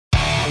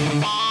Hey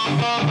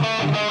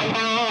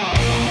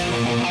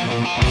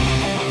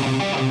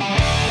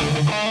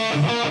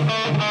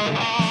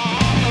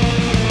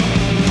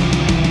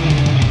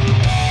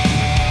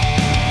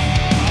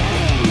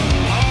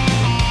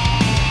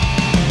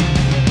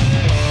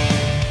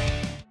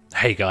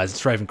guys,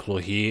 it's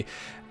Ravenclaw here.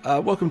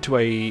 Welcome to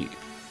I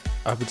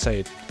would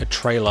say a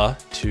trailer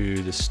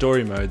to the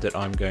story mode that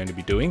I'm going to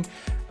be doing.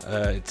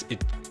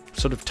 It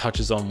sort of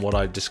touches on what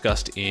I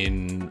discussed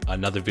in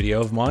another video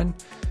of mine.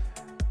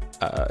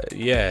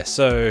 Yeah,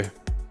 so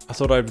I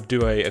thought I'd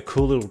do a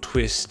cool little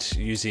twist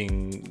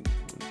using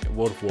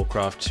World of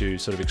Warcraft to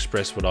sort of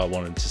express what I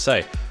wanted to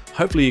say.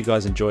 Hopefully you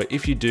guys enjoy it.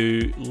 If you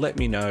do, let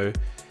me know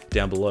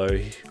down below,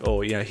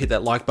 or hit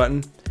that like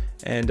button.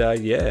 And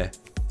yeah,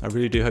 I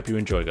really do hope you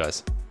enjoy,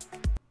 guys.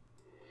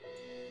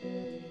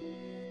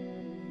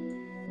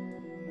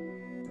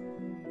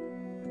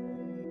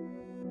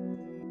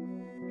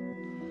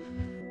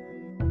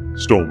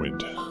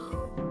 Stormwind,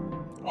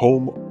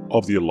 home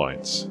of the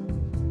Alliance,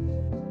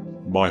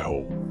 my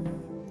home,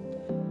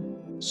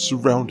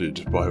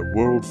 surrounded by a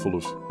world full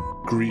of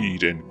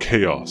greed and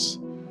chaos.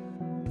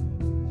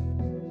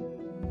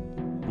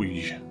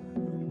 We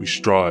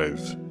strive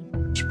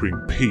to bring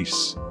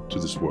peace to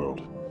this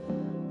world,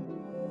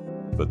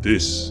 but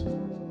this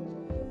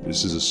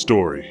is a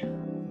story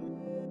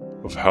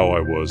of how I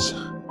was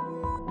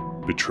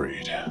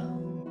betrayed.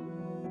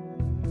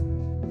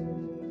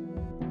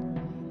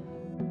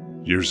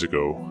 Years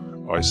ago,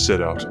 I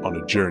set out on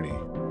a journey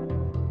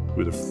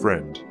with a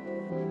friend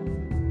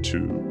to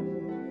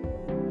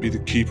be the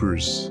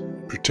keepers,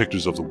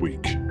 protectors of the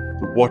weak,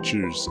 the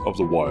watchers of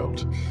the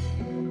wild.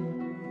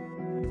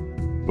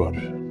 But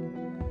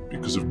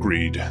because of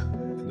greed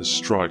and the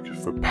strike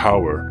for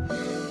power,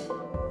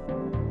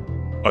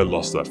 I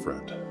lost that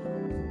friend.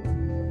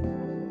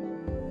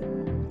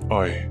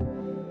 I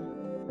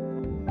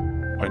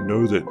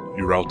know that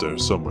you're out there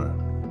somewhere,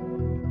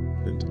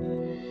 and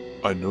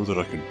I know that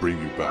I can bring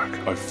you back.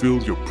 I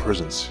feel your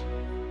presence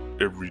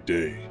every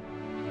day,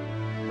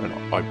 and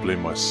I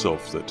blame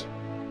myself that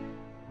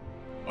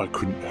I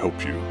couldn't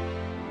help you.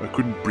 I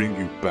couldn't bring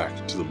you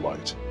back to the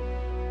light.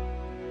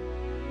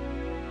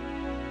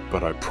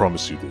 But I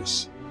promise you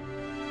this,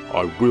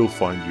 I will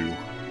find you,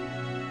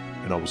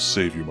 and I will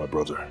save you, my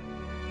brother.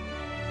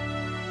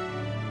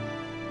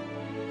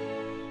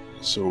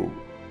 So,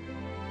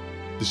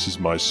 this is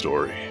my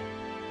story.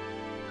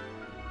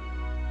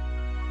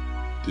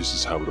 This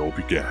is how it all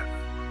began.